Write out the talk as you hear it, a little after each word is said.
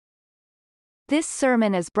This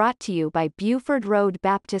sermon is brought to you by Buford Road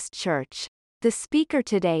Baptist Church. The speaker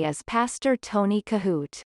today is Pastor Tony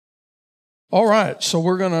Kohout. All right, so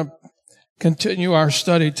we're going to continue our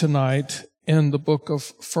study tonight in the book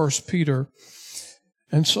of 1 Peter.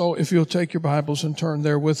 And so if you'll take your Bibles and turn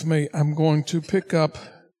there with me, I'm going to pick up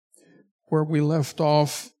where we left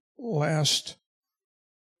off last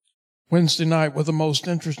Wednesday night with the most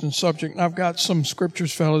interesting subject. And I've got some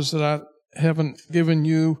scriptures, fellas, that I haven't given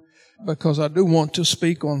you because I do want to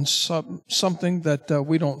speak on something that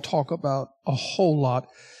we don't talk about a whole lot.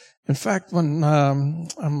 In fact, when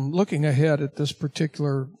I'm looking ahead at this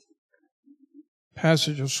particular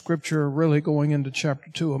passage of Scripture, really going into chapter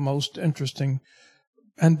 2, a most interesting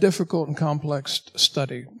and difficult and complex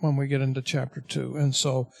study when we get into chapter 2. And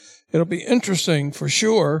so it'll be interesting for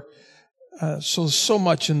sure. So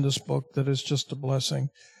much in this book that is just a blessing.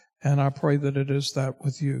 And I pray that it is that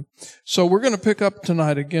with you. So we're going to pick up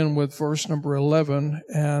tonight again with verse number 11.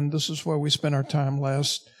 And this is where we spent our time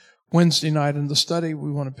last Wednesday night in the study.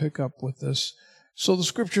 We want to pick up with this. So the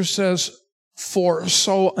scripture says, for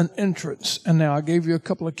so an entrance. And now I gave you a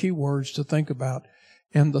couple of key words to think about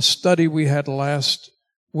in the study we had last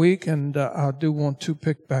week. And I do want to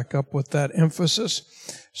pick back up with that emphasis.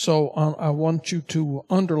 So I want you to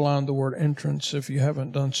underline the word entrance if you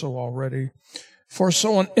haven't done so already. For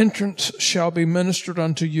so an entrance shall be ministered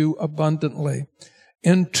unto you abundantly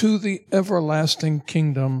into the everlasting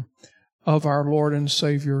kingdom of our Lord and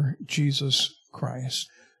Savior, Jesus Christ.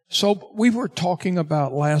 So we were talking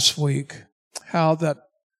about last week how that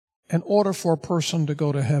in order for a person to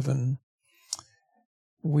go to heaven,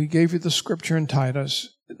 we gave you the scripture in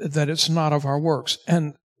Titus that it's not of our works.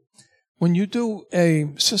 And when you do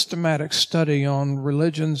a systematic study on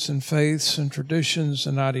religions and faiths and traditions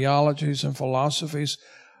and ideologies and philosophies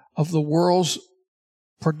of the world's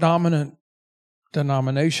predominant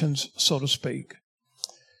denominations, so to speak,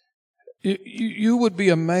 you would be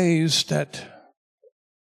amazed at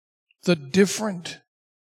the different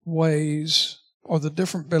ways or the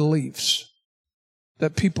different beliefs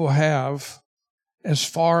that people have as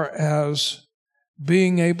far as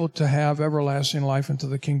being able to have everlasting life into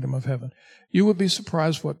the kingdom of heaven. You would be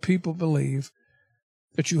surprised what people believe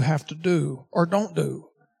that you have to do or don't do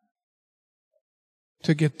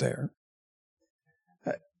to get there.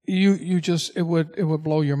 It would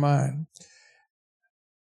blow your mind.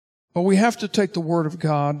 But we have to take the Word of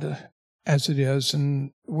God as it is,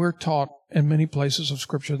 and we're taught in many places of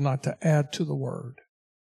Scripture not to add to the Word,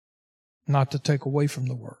 not to take away from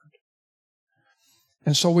the Word.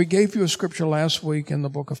 And so we gave you a scripture last week in the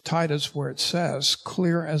book of Titus where it says,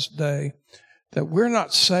 clear as day, that we're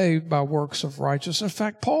not saved by works of righteousness. In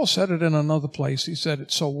fact, Paul said it in another place. He said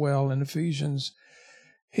it so well in Ephesians.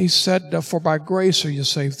 He said, for by grace are you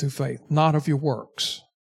saved through faith, not of your works.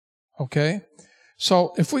 Okay?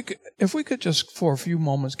 So if we could just for a few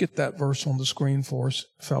moments get that verse on the screen for us,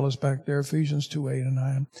 fellas back there, Ephesians 2:8 and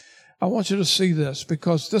 9. I want you to see this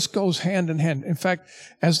because this goes hand in hand. In fact,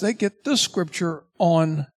 as they get this scripture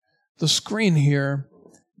on the screen here,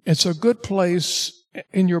 it's a good place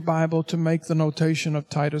in your Bible to make the notation of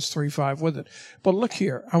Titus 3:5 with it. But look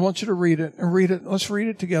here. I want you to read it and read it. Let's read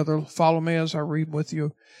it together. Follow me as I read with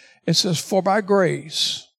you. It says, for by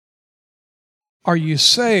grace are you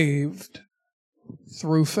saved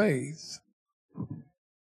through faith.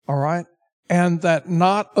 All right? And that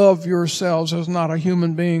not of yourselves. There's not a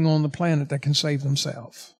human being on the planet that can save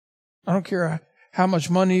themselves. I don't care how much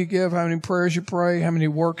money you give, how many prayers you pray, how many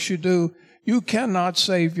works you do. You cannot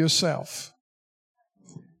save yourself.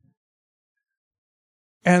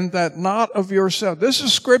 And that not of yourself. This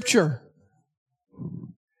is Scripture.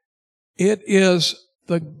 It is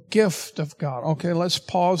the gift of God. Okay, let's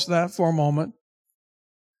pause that for a moment.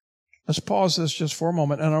 Let's pause this just for a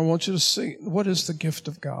moment. And I want you to see, what is the gift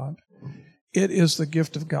of God? It is the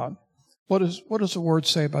gift of God. What does the word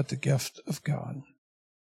say about the gift of God?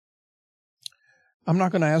 I'm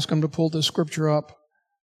not going to ask them to pull this scripture up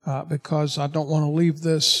because I don't want to leave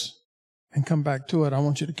this and come back to it. I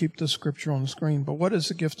want you to keep this scripture on the screen. But what is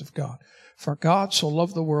the gift of God? For God so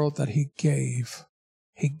loved the world that He gave.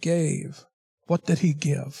 He gave. What did He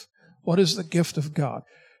give? What is the gift of God?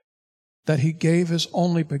 That He gave His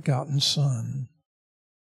only begotten Son,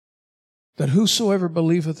 that whosoever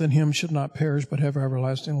believeth in Him should not perish but have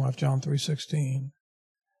everlasting life. John 3:16.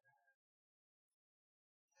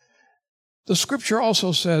 The scripture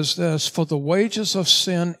also says this, for the wages of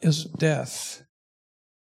sin is death,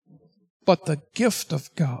 but the gift of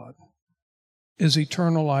God is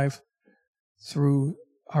eternal life through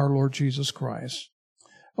our Lord Jesus Christ.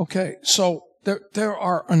 Okay, so there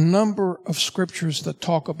are a number of scriptures that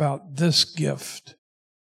talk about this gift.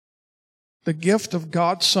 the gift of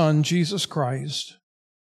God's Son, Jesus Christ,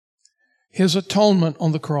 His atonement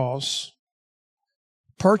on the cross,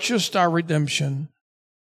 purchased our redemption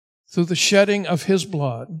through the shedding of His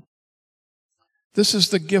blood. This is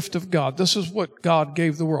the gift of God. This is what God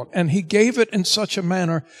gave the world. And He gave it in such a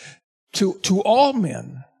manner to all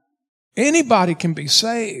men. Anybody can be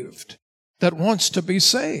saved that wants to be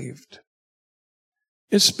saved.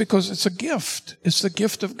 It's because it's a gift. It's the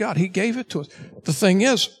gift of God. He gave it to us. The thing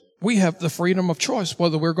is, we have the freedom of choice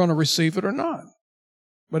whether we're going to receive it or not.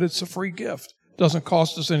 But it's a free gift. It doesn't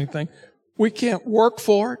cost us anything. We can't work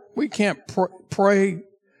for it. We can't pray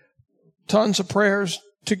tons of prayers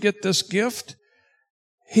to get this gift.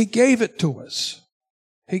 He gave it to us.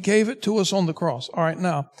 He gave it to us on the cross. All right,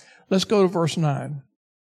 now, let's go to verse 9.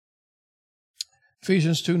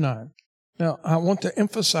 Ephesians 2:9. Now, I want to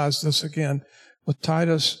emphasize this again with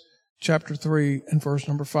Titus chapter 3 and verse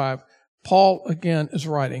number 5. Paul, again, is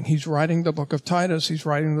writing. He's writing the book of Titus. He's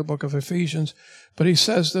writing the book of Ephesians. But he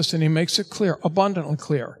says this, and he makes it clear, abundantly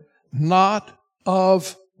clear, not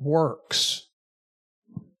of works,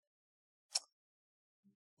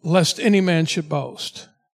 lest any man should boast.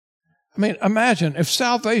 I mean, imagine if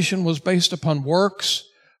salvation was based upon works,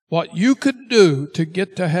 what you could do to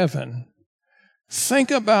get to heaven.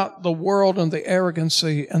 Think about the world and the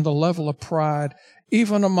arrogancy and the level of pride,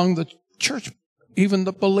 even among the church, even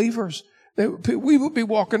the believers. We would be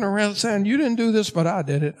walking around saying, you didn't do this, but I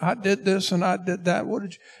did it. I did this and I did that. What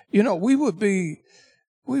did you? You know, we would be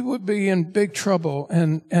in big trouble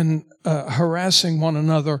and harassing one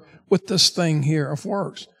another with this thing here of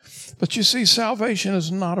works. But you see, salvation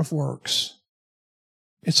is not of works.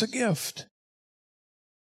 It's a gift.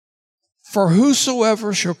 For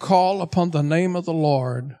whosoever shall call upon the name of the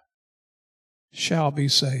Lord shall be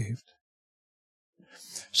saved.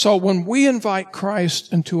 So when we invite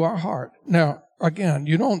Christ into our heart, now, again,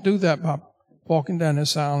 you don't do that by walking down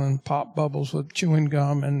this aisle and pop bubbles with chewing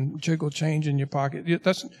gum and jiggle change in your pocket.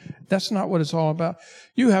 That's not what it's all about.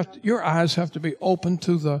 Your eyes have to be open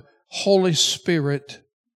to the Holy Spirit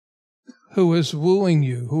who is wooing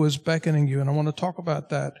you, who is beckoning you. And I want to talk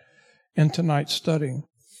about that in tonight's study.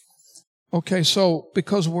 Okay, so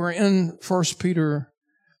because we're in 1 Peter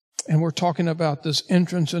and we're talking about this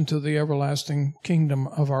entrance into the everlasting kingdom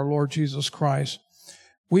of our Lord Jesus Christ,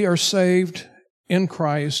 we are saved in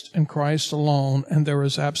Christ and Christ alone, and there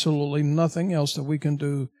is absolutely nothing else that we can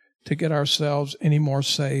do to get ourselves any more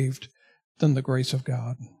saved than the grace of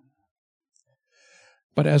God.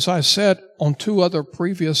 But as I said on 2 other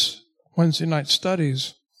previous Wednesday night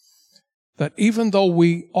studies, that even though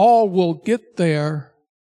we all will get there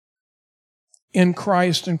in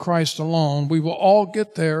Christ and Christ alone, we will all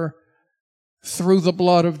get there through the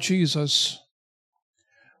blood of Jesus.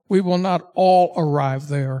 We will not all arrive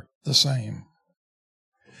there the same.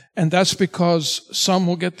 And that's because some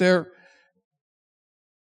will get there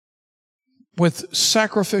with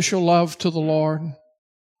sacrificial love to the Lord.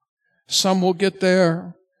 Some will get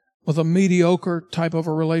there with a mediocre type of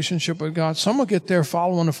a relationship with God. Some will get there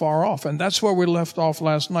following afar off. And that's where we left off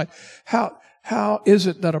last night. How is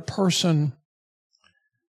it that a person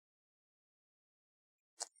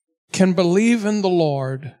can believe in the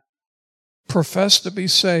Lord, profess to be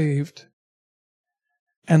saved,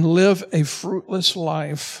 and live a fruitless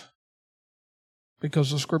life?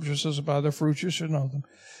 Because the Scripture says, by their fruits you should know them.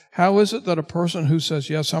 How is it that a person who says,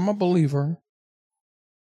 yes, I'm a believer,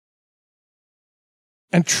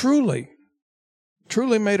 and truly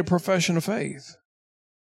made a profession of faith,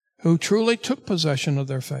 who truly took possession of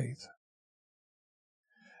their faith?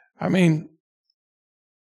 I mean,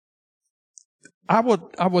 I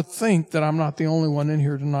would think that I'm not the only one in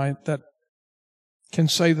here tonight that can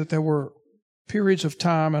say that there were periods of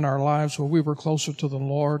time in our lives where we were closer to the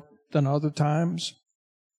Lord than other times.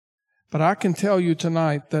 But I can tell you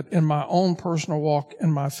tonight that in my own personal walk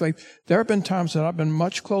in my faith, there have been times that I've been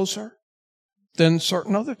much closer than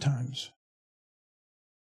certain other times.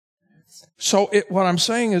 So what I'm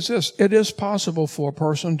saying is this: it is possible for a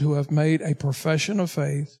person to have made a profession of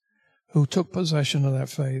faith, who took possession of that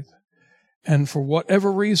faith, and for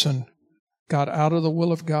whatever reason got out of the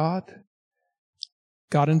will of God,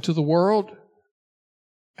 got into the world,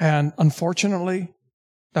 and unfortunately,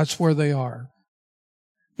 that's where they are.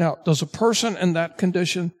 Now, does a person in that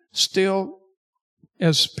condition still,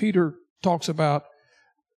 as Peter talks about,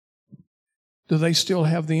 do they still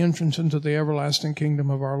have the entrance into the everlasting kingdom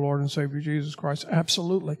of our Lord and Savior Jesus Christ?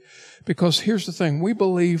 Absolutely. Because here's the thing, we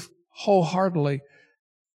believe wholeheartedly,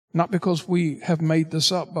 not because we have made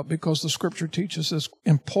this up, but because the Scripture teaches this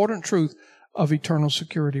important truth of eternal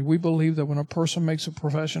security. We believe that when a person makes a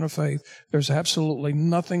profession of faith, there's absolutely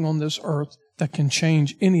nothing on this earth that can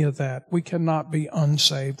change any of that. We cannot be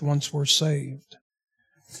unsaved once we're saved.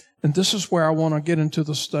 And this is where I want to get into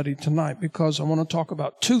the study tonight, because I want to talk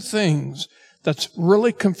about two things that's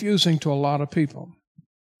really confusing to a lot of people.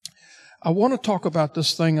 I want to talk about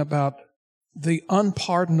this thing about the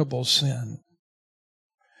unpardonable sin.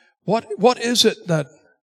 What is it that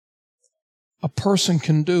a person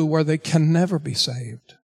can do where they can never be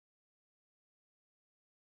saved?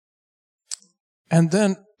 And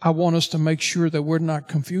then I want us to make sure that we're not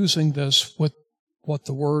confusing this with what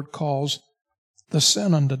the Word calls the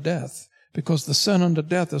sin unto death, because the sin unto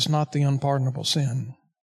death is not the unpardonable sin.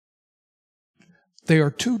 They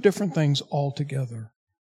are two different things altogether.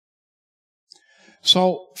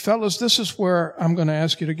 So, fellas, this is where I'm going to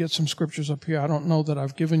ask you to get some scriptures up here. I don't know that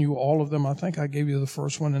I've given you all of them. I think I gave you the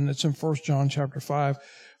first one, and it's in 1 John chapter 5,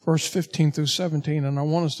 verse 15 through 17. And I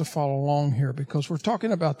want us to follow along here because we're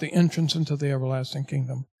talking about the entrance into the everlasting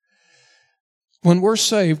kingdom. When we're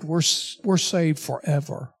saved, we're saved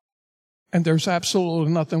forever. And there's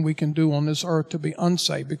absolutely nothing we can do on this earth to be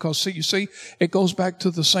unsaved, because, you see, it goes back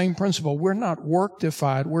to the same principle. We're not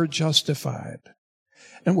worktified, we're justified.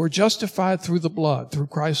 And we're justified through the blood, through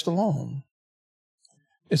Christ alone.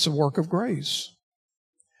 It's a work of grace.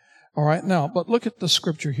 All right, now, but look at the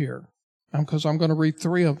scripture here, because I'm going to read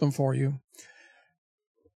 3 of them for you.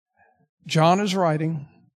 John is writing,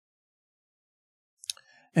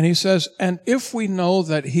 and he says, "And if we know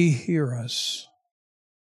that he hear us,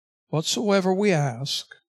 whatsoever we ask,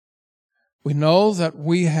 we know that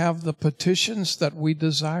we have the petitions that we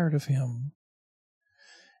desired of him.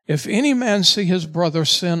 If any man see his brother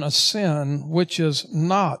sin a sin which is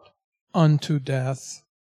not unto death,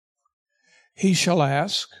 he shall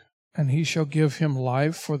ask, and he shall give him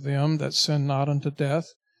life for them that sin not unto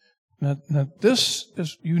death." Now this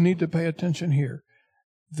is, you need to pay attention here.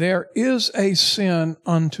 There is a sin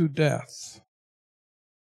unto death.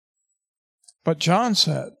 But John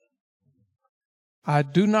said, "I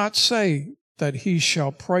do not say that he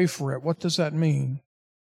shall pray for it." What does that mean?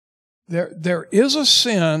 There is a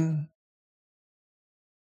sin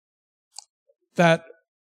that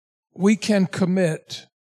we can commit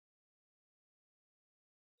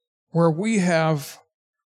where we have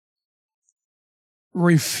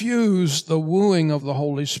refused the wooing of the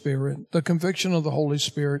Holy Spirit, the conviction of the Holy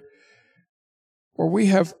Spirit, where we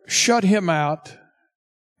have shut him out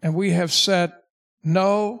and we have said,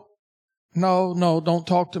 no, don't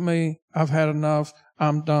talk to me. I've had enough.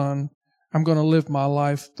 I'm done. I'm going to live my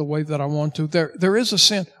life the way that I want to. There is a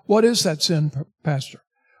sin. What is that sin, Pastor?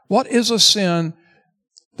 What is a sin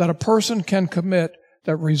that a person can commit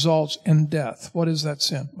that results in death? What is that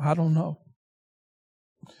sin? I don't know.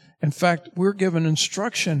 In fact, we're given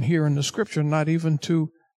instruction here in the Scripture not even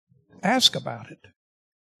to ask about it.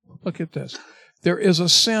 Look at this. There is a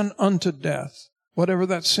sin unto death. Whatever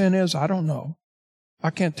that sin is, I don't know. I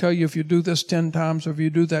can't tell you if you do this 10 times, or if you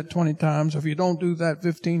do that 20 times, or if you don't do that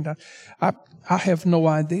 15 times. I have no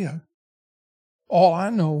idea. All I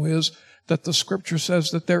know is that the Scripture says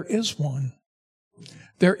that there is one.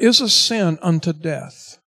 There is a sin unto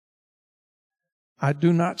death. I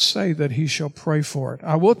do not say that he shall pray for it.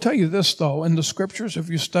 I will tell you this, though. In the Scriptures, if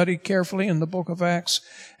you study carefully in the book of Acts,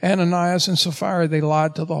 Ananias and Sapphira, they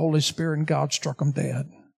lied to the Holy Spirit and God struck them dead.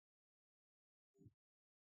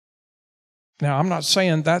 Now, I'm not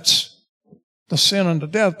saying that's the sin unto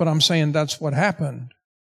death, but I'm saying that's what happened.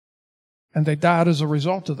 And they died as a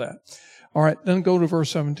result of that. All right, then go to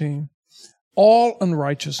verse 17. All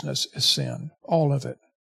unrighteousness is sin, all of it.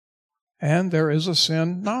 And there is a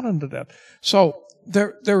sin not unto death. So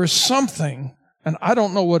there is something, and I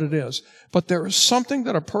don't know what it is, but there is something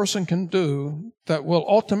that a person can do that will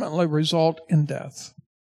ultimately result in death,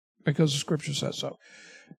 because the Scripture says so.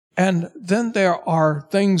 And then there are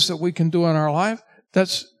things that we can do in our life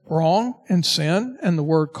that's wrong and sin, and the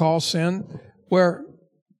Word calls sin, where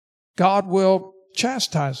God will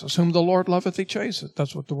chastise us. Whom the Lord loveth, he chasteth.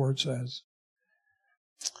 That's what the Word says.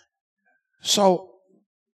 So,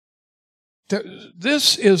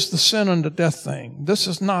 this is the sin unto death thing. This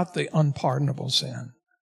is not the unpardonable sin.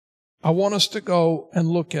 I want us to go and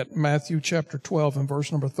look at Matthew chapter 12 and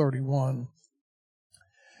verse number 31.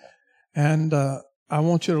 And I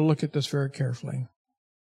want you to look at this very carefully.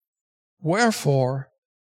 "Wherefore,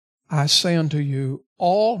 I say unto you,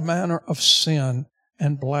 all manner of sin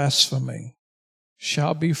and blasphemy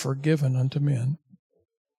shall be forgiven unto men.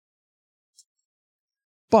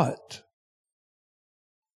 But,"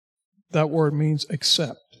 that word means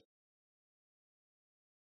except.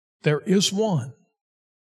 There is one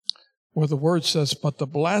where the word says, "But the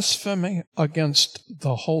blasphemy against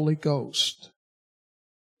the Holy Ghost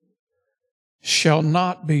shall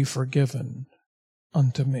not be forgiven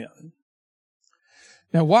unto men.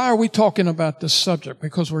 Now, why are we talking about this subject?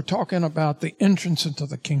 Because we're talking about the entrance into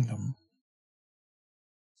the kingdom.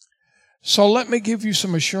 So let me give you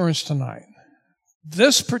some assurance tonight.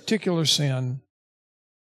 This particular sin,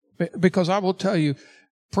 because I will tell you,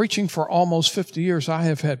 preaching for almost 50 years, I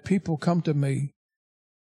have had people come to me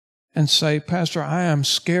and say, Pastor, I am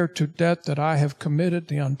scared to death that I have committed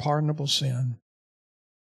the unpardonable sin.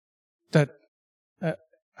 That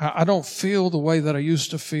I don't feel the way that I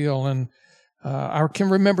used to feel. And I can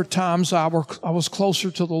remember times I was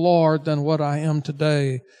closer to the Lord than what I am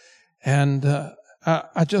today. And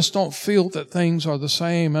I just don't feel that things are the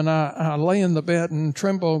same. And I lay in the bed and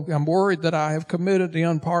tremble. I'm worried that I have committed the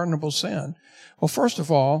unpardonable sin. Well, first of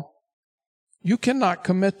all, you cannot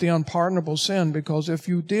commit the unpardonable sin, because if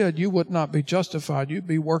you did, you would not be justified. You'd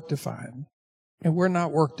be worktified. And we're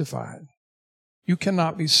not worktified. You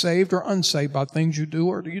cannot be saved or unsaved by things you do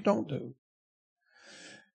or you don't do.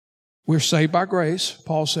 We're saved by grace.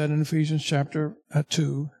 Paul said in Ephesians chapter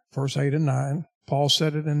 2, verse 8 and 9. Paul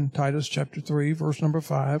said it in Titus chapter 3, verse number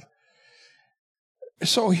 5.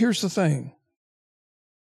 So here's the thing.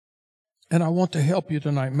 And I want to help you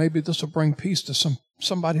tonight. Maybe this will bring peace to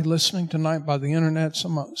somebody listening tonight by the internet,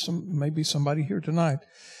 maybe somebody here tonight.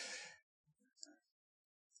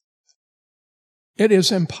 It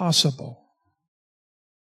is impossible.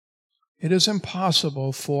 It is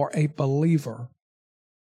impossible for a believer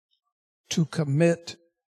to commit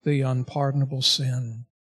the unpardonable sin.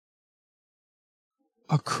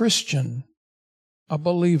 A Christian, a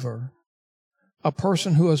believer, a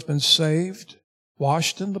person who has been saved,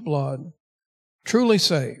 washed in the blood, truly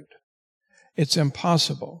saved, it's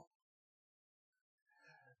impossible.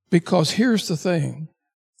 Because here's the thing.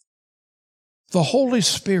 The Holy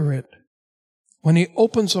Spirit, when He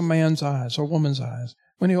opens a man's eyes or woman's eyes,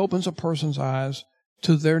 when He opens a person's eyes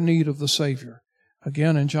to their need of the Savior.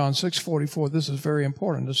 Again, in John 6:44, this is very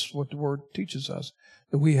important. This is what the Word teaches us,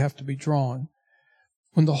 that we have to be drawn.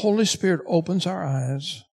 When the Holy Spirit opens our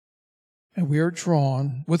eyes and we are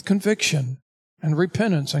drawn with conviction and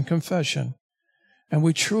repentance and confession, and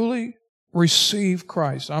we truly receive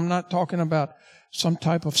Christ. I'm not talking about some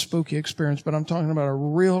type of spooky experience, but I'm talking about a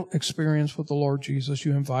real experience with the Lord Jesus.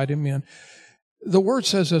 You invite Him in. The Word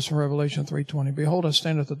says this in Revelation 3:20, Behold, I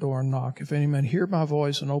stand at the door and knock. If any man hear my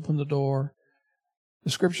voice and open the door, the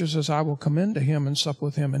Scripture says, I will come into him and sup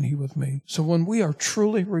with him and he with me. So when we are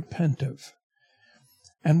truly repentive,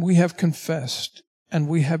 and we have confessed, and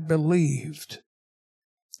we have believed,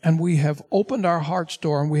 and we have opened our heart's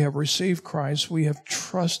door, and we have received Christ, we have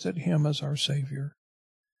trusted Him as our Savior.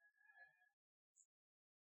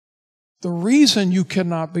 The reason you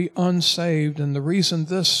cannot be unsaved, and the reason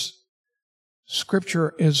this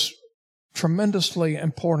Scripture is tremendously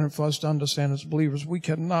important for us to understand as believers, we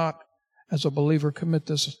cannot, as a believer, commit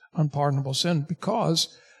this unpardonable sin,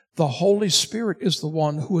 because the Holy Spirit is the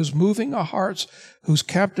one who is moving our hearts, who's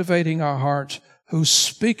captivating our hearts, who's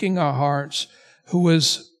speaking our hearts, who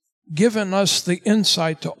has given us the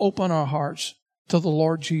insight to open our hearts to the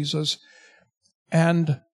Lord Jesus.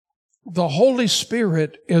 And the Holy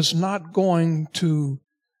Spirit is not going to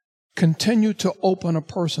continue to open a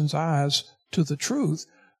person's eyes to the truth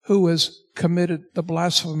who has committed the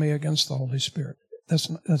blasphemy against the Holy Spirit.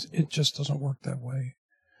 It just doesn't work that way.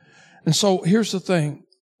 And so here's the thing.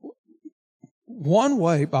 One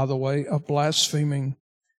way, by the way, of blaspheming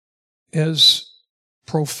is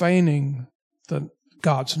profaning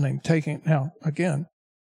God's name. Now, again,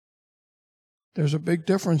 there's a big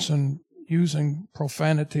difference in using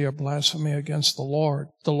profanity or blasphemy against the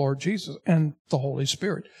Lord Jesus, and the Holy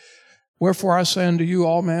Spirit. Wherefore I say unto you,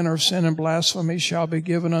 all manner of sin and blasphemy shall be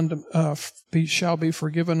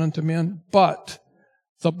forgiven unto men, but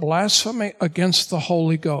the blasphemy against the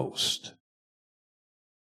Holy Ghost,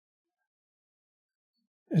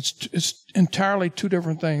 it's entirely two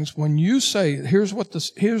different things. When you say, here's what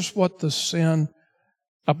the sin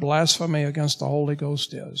of blasphemy against the Holy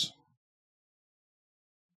Ghost is.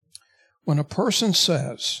 When a person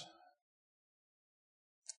says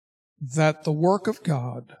that the work of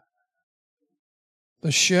God,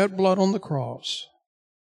 the shed blood on the cross,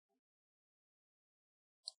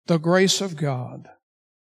 the grace of God,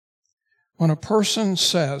 when a person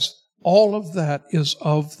says all of that is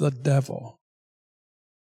of the devil,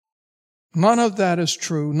 none of that is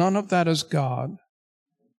true, none of that is God,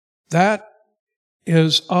 that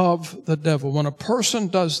is of the devil. When a person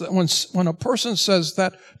does that, when a person says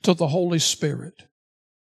that to the Holy Spirit,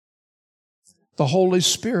 the Holy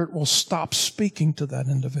Spirit will stop speaking to that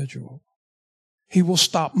individual. He will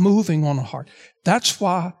stop moving on the heart. That's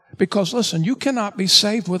why, because listen, you cannot be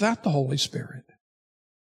saved without the Holy Spirit.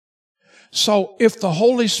 So if the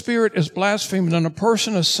Holy Spirit is blaspheming and a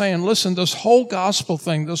person is saying, listen, this whole gospel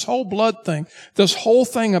thing, this whole blood thing, this whole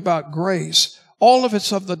thing about grace, all of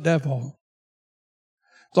it's of the devil.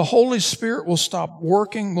 The Holy Spirit will stop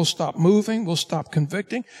working, will stop moving, will stop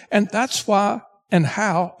convicting. And that's why and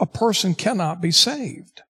how a person cannot be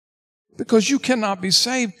saved. Because you cannot be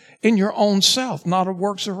saved in your own self, not of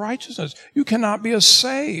works of righteousness. You cannot be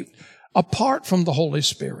saved apart from the Holy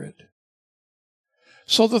Spirit.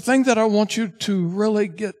 So the thing that I want you to really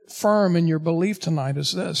get firm in your belief tonight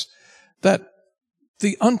is this, that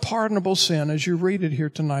the unpardonable sin, as you read it here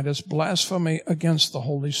tonight, is blasphemy against the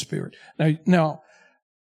Holy Spirit. Now,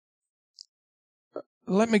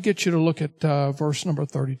 let me get you to look at verse number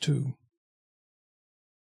 32.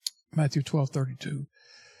 Matthew 12:32.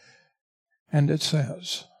 And it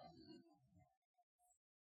says,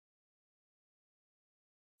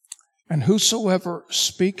 and whosoever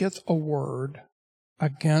speaketh a word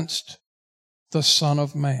against the Son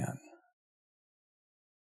of Man,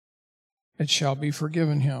 it shall be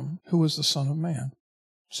forgiven him. Who is the Son of Man?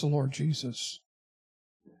 It's the Lord Jesus.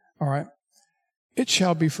 All right. It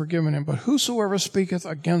shall be forgiven him. But whosoever speaketh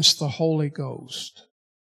against the Holy Ghost,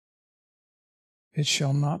 it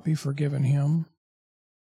shall not be forgiven him,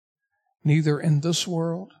 neither in this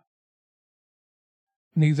world,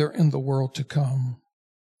 neither in the world to come.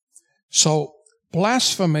 So,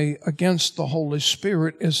 blasphemy against the Holy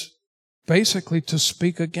Spirit is basically to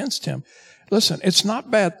speak against him. Listen, it's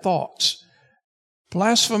not bad thoughts.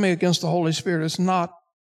 Blasphemy against the Holy Spirit is not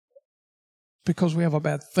because we have a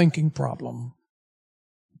bad thinking problem.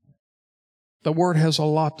 The Word has a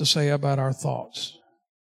lot to say about our thoughts.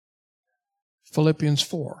 Philippians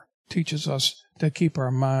 4 teaches us to keep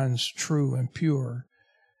our minds true and pure.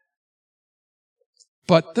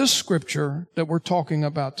 But this scripture that we're talking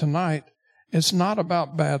about tonight is not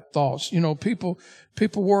about bad thoughts. You know, people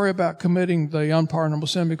worry about committing the unpardonable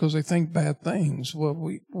sin because they think bad things. Well,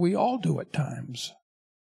 we all do at times.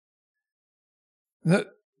 That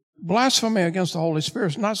blasphemy against the Holy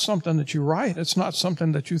Spirit is not something that you write. It's not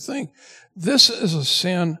something that you think. This is a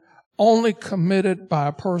sin only committed by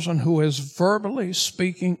a person who is verbally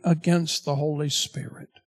speaking against the Holy Spirit.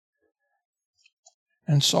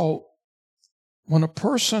 And so, when a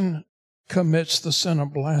person commits the sin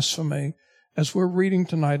of blasphemy, as we're reading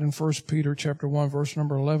tonight in 1 Peter chapter 1, verse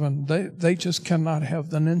number 11, they just cannot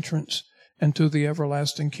have an entrance into the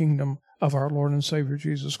everlasting kingdom of our Lord and Savior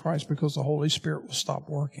Jesus Christ because the Holy Spirit will stop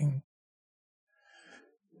working.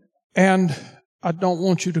 And I don't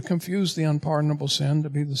want you to confuse the unpardonable sin to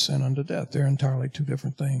be the sin unto death. They're entirely two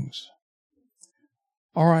different things.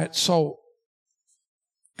 All right, so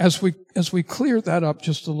as we clear that up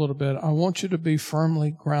just a little bit, I want you to be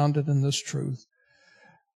firmly grounded in this truth,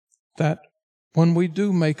 that when we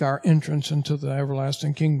do make our entrance into the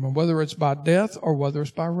everlasting kingdom, whether it's by death or whether it's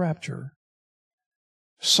by rapture,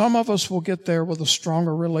 some of us will get there with a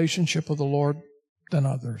stronger relationship with the Lord than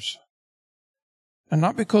others. And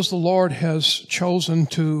not because the Lord has chosen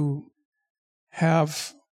to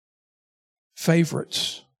have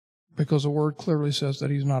favorites, because the Word clearly says that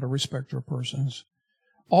He's not a respecter of persons.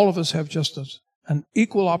 All of us have just an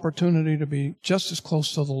equal opportunity to be just as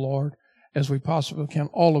close to the Lord as we possibly can.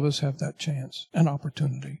 All of us have that chance and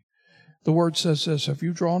opportunity. The Word says this, if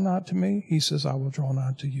you draw nigh to me, He says, I will draw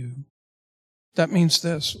nigh to you. That means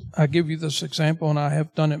this. I give you this example, and I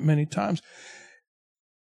have done it many times.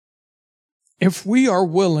 If we are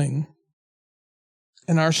willing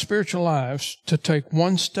in our spiritual lives to take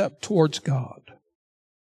one step towards God,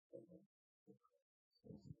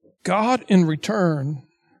 God in return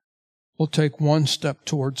will take one step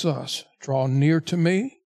towards us. Draw near to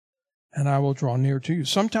me, and I will draw near to you.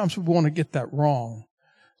 Sometimes we want to get that wrong.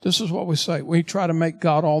 This is what we say. We try to make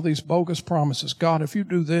God all these bogus promises. God, if you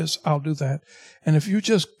do this, I'll do that. And if you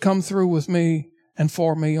just come through with me and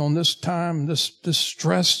for me on this time, this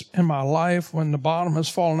stress in my life when the bottom has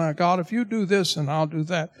fallen out, God, if you do this, and I'll do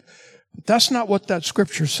that. But that's not what that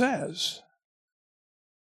scripture says.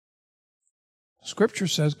 Scripture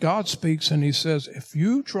says, God speaks and He says, if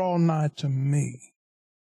you draw nigh to me,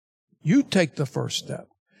 you take the first step.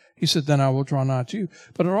 He said, then I will draw nigh to you.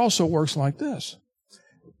 But it also works like this.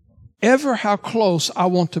 Ever how close I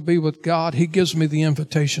want to be with God, He gives me the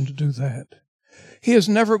invitation to do that. He is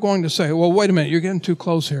never going to say, well, wait a minute, you're getting too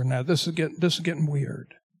close here now. This is getting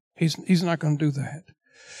weird. He's not going to do that.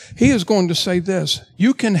 He is going to say this,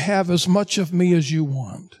 you can have as much of me as you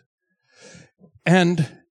want.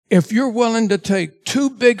 And if you're willing to take 2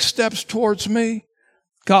 big steps towards me,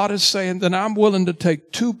 God is saying that I'm willing to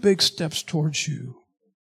take 2 big steps towards you.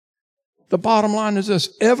 The bottom line is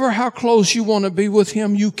this: ever how close you want to be with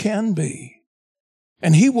Him, you can be.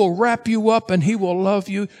 And He will wrap you up and He will love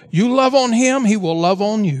you. You love on Him, He will love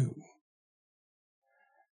on you.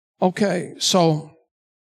 Okay, so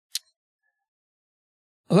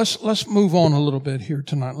let's move on a little bit here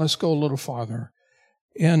tonight. Let's go a little farther.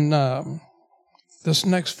 In this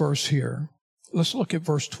next verse here, let's look at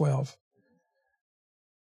verse 12.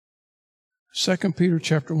 2 Peter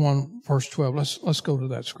chapter 1, verse 12. Let's go to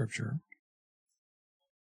that scripture.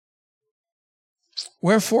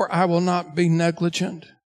 Wherefore I will not be negligent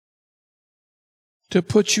to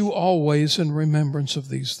put you always in remembrance of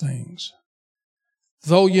these things,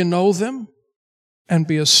 though you know them, and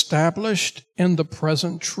be established in the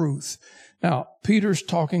present truth. Now, Peter's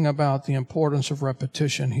talking about the importance of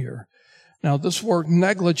repetition here. Now, this word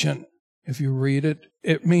negligent, if you read it,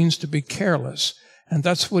 it means to be careless. And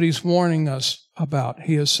that's what he's warning us about.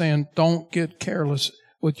 He is saying, don't get careless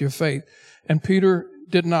with your faith. And Peter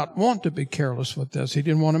did not want to be careless with this. He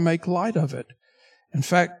didn't want to make light of it. In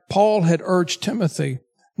fact, Paul had urged Timothy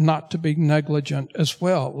not to be negligent as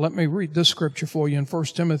well. Let me read this scripture for you in 1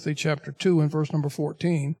 Timothy chapter 2 and verse number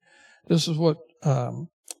 14. This is what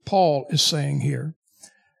Paul is saying here.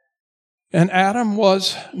 And Adam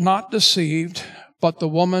was not deceived, but the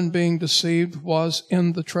woman being deceived was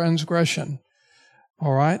in the transgression.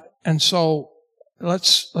 All right? And so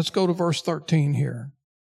let's go to verse 13 here.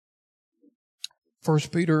 1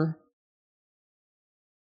 Peter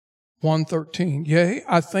 1:13. Yea,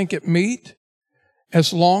 I think it meet,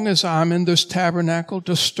 as long as I'm in this tabernacle,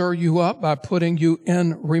 to stir you up by putting you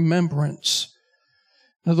in remembrance.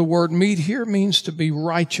 Now, the word meet here means to be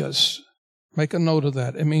righteous. Make a note of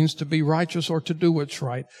that. It means to be righteous or to do what's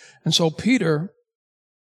right. And so Peter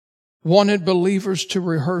wanted believers to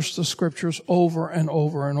rehearse the scriptures over and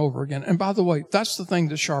over and over again. And by the way, that's the thing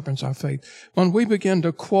that sharpens our faith. When we begin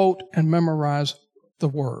to quote and memorize the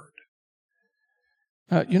word.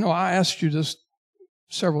 I asked you this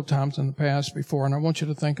several times in the past before, and I want you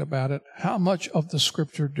to think about it. How much of the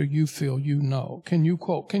scripture do you feel you know? Can you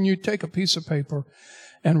quote? Can you take a piece of paper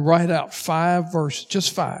and write out 5 verses,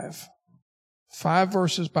 just 5? 5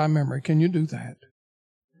 verses by memory. Can you do that?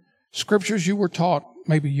 Scriptures you were taught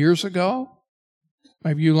maybe years ago,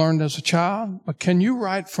 maybe you learned as a child, but can you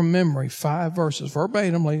write from memory 5 verses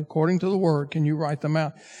verbatimly according to the Word? Can you write them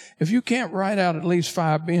out? If you can't write out at least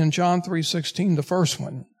 5, being John 3:16, the first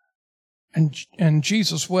one, and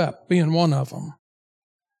Jesus wept, being one of them,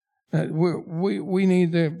 we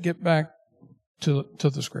need to get back to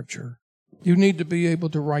the Scripture. You need to be able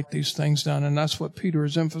to write these things down, and that's what Peter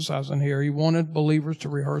is emphasizing here. He wanted believers to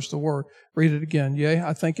rehearse the word. Read it again. Yea,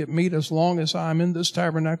 I think it meet, as long as I am in this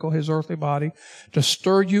tabernacle, his earthly body, to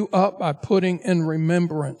stir you up by putting in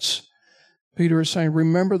remembrance. Peter is saying,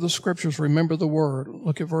 remember the scriptures, remember the word.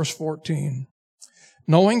 Look at verse 14.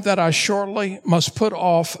 Knowing that I shortly must put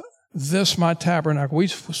off this my tabernacle. We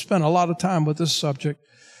spent a lot of time with this subject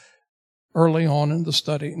early on in the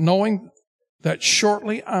study. Knowing that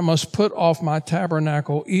shortly I must put off my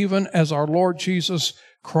tabernacle, even as our Lord Jesus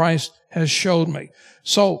Christ has showed me.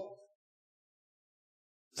 So,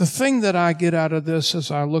 the thing that I get out of this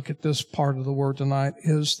as I look at this part of the word tonight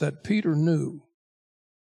is that Peter knew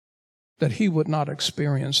that he would not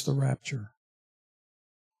experience the rapture.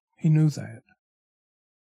 He knew that.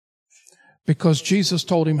 Because Jesus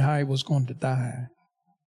told him how he was going to die.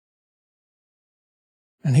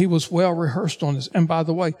 And he was well rehearsed on this. And by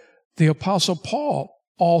the way, the Apostle Paul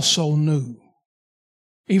also knew.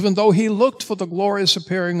 Even though he looked for the glorious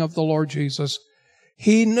appearing of the Lord Jesus,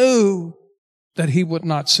 he knew that he would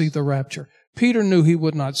not see the rapture. Peter knew he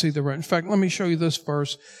would not see the rapture. In fact, let me show you this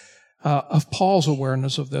verse of Paul's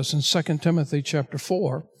awareness of this in 2 Timothy chapter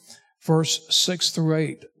 4, verse 6 through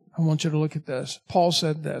 8. I want you to look at this. Paul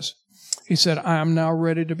said this. He said, I am now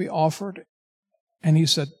ready to be offered. And he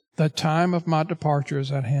said, the time of my departure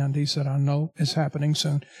is at hand. He said, I know it's happening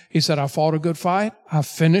soon. He said, I fought a good fight. I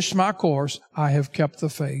finished my course. I have kept the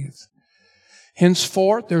faith.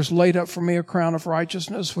 Henceforth, there's laid up for me a crown of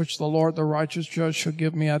righteousness, which the Lord, the righteous judge, shall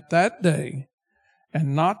give me at that day.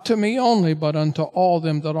 And not to me only, but unto all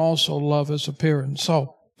them that also love his appearing.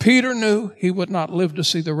 So, Peter knew he would not live to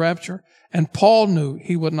see the rapture, and Paul knew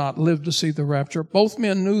he would not live to see the rapture. Both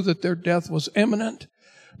men knew that their death was imminent.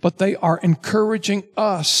 But they are encouraging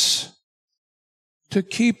us to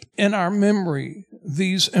keep in our memory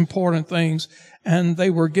these important things, and they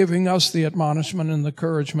were giving us the admonishment and the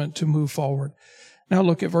encouragement to move forward. Now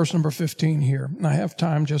look at verse number 15 here. I have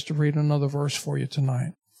time just to read another verse for you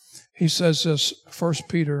tonight. He says this, 1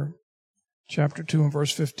 Peter chapter 2 and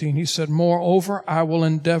verse 15. He said, moreover, I will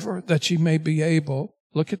endeavor that ye may be able,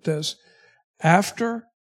 look at this, after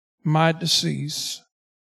my decease.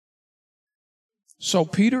 So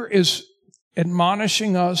Peter is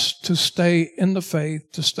admonishing us to stay in the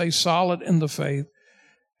faith, to stay solid in the faith.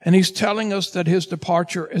 And he's telling us that his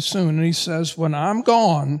departure is soon. And he says, when I'm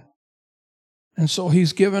gone, and so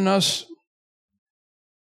he's given us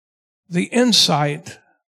the insight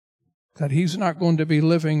that he's not going to be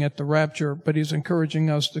living at the rapture, but he's encouraging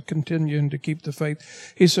us to continue and to keep the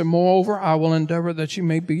faith. He said, moreover, I will endeavor that you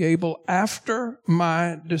may be able after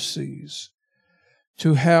my decease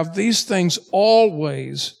to have these things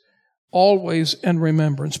always in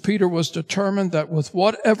remembrance. Peter was determined that with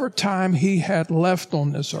whatever time he had left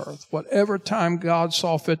on this earth, whatever time God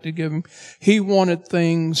saw fit to give him, he wanted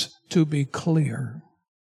things to be clear,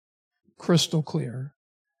 crystal clear.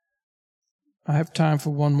 I have time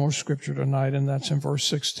for one more scripture tonight, and that's in verse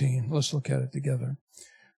 16. Let's look at it together.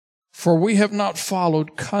 For we have not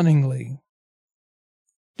followed cunningly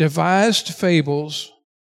devised fables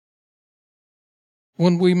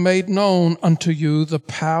when we made known unto you the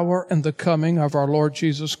power and the coming of our Lord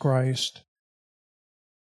Jesus Christ,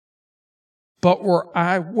 but were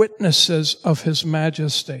eyewitnesses of his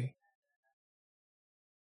majesty.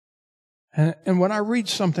 And when I read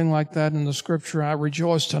something like that in the scripture, I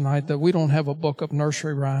rejoice tonight that we don't have a book of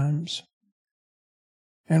nursery rhymes.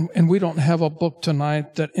 And we don't have a book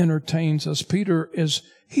tonight that entertains us.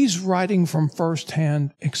 He's writing from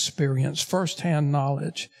firsthand experience, firsthand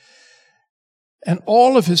knowledge. And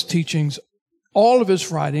all of his teachings, all of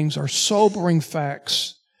his writings are sobering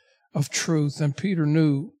facts of truth. And Peter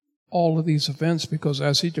knew all of these events because,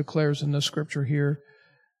 as he declares in the scripture here,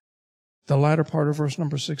 the latter part of verse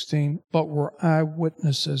number 16, but were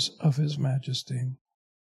eyewitnesses of his majesty.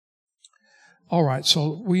 All right,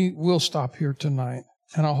 so we will stop here tonight.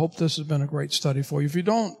 And I hope this has been a great study for you. If you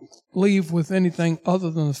don't leave with anything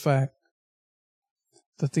other than the fact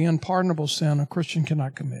that the unpardonable sin a Christian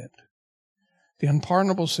cannot commit. The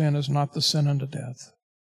unpardonable sin is not the sin unto death.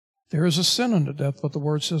 There is a sin unto death, but the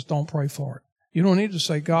Word says don't pray for it. You don't need to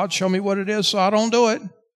say, God, show me what it is so I don't do it.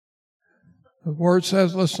 The Word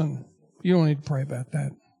says, listen, you don't need to pray about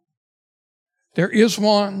that. There is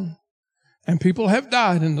one, and people have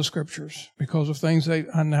died in the Scriptures because of things now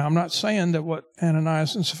I'm not saying that what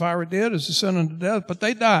Ananias and Sapphira did is a sin unto death, but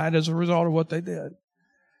they died as a result of what they did.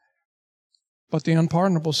 But the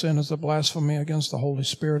unpardonable sin is the blasphemy against the Holy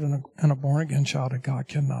Spirit, and a born-again child of God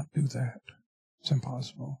cannot do that. It's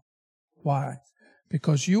impossible. Why?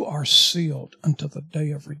 Because you are sealed unto the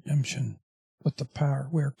day of redemption with the power.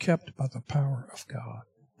 We are kept by the power of God,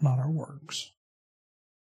 not our works.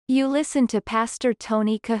 You listen to Pastor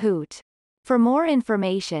Tony Kohout. For more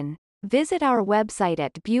information, visit our website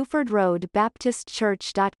at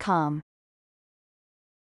BufordRoadBaptistChurch.com.